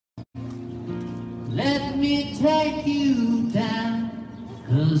me take you down,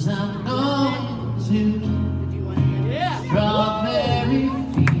 'cause I'm going to strawberry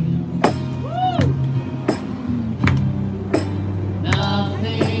fields.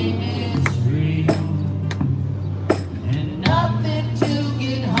 Nothing is real and nothing to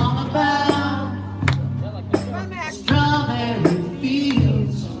get hung about. Strawberry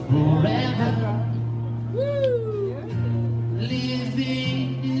fields forever. Living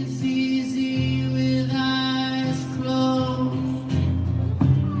is easy with eyes closed,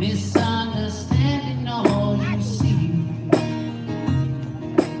 misunderstanding all you see.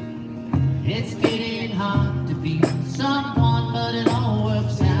 It's getting hard to be someone, but it all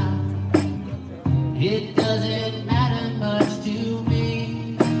works out. It doesn't matter much to me.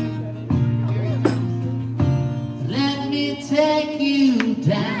 Let me take you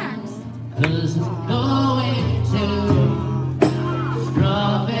down, 'cause I'm going to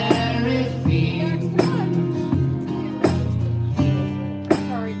strawberry fields.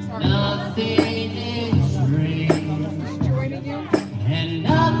 Nothing is real and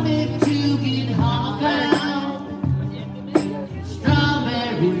nothing to get hung about.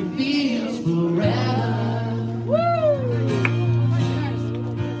 Strawberry fields forever.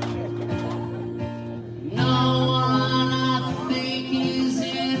 No one I think is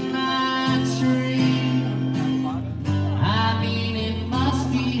in my tree. I mean, it must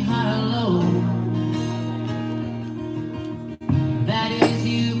be hollow. That is,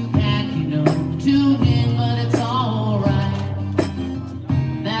 you can't, tune in, but it's alright.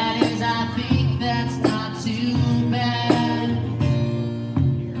 That is, I think that's not too bad.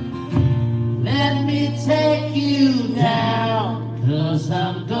 Let me take you down, 'cause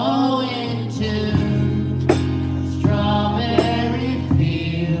I'm going to strawberry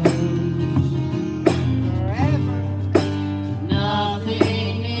fields.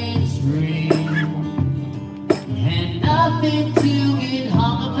 Nothing is real and nothing to get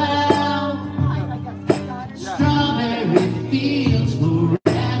hung about. Strawberry fields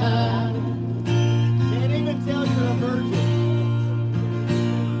forever. Can't even tell you're a virgin.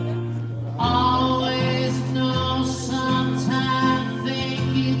 Always know, sometimes think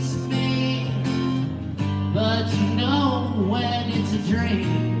it's me, but you know when it's a dream.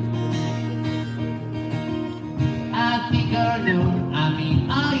 I think I know, I mean,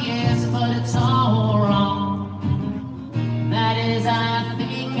 oh yes, but it's all wrong. That is, I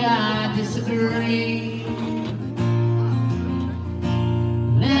think I disagree.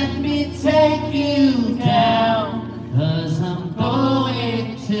 Let me take you down, 'cause I'm going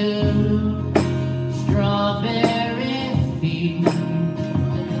to strawberry fields.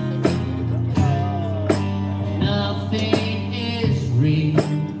 Nothing is real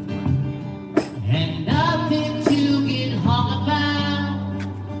and nothing to get hung about.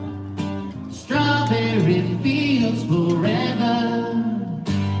 Strawberry fields forever.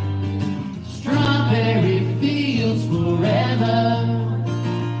 Strawberry fields forever.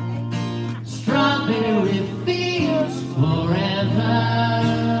 Strawberry fields forever.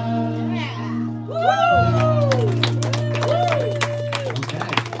 Okay.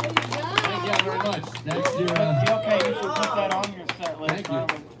 Thank you very much. That's your. Okay, you should put that on your set list. Thank you.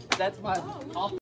 That's my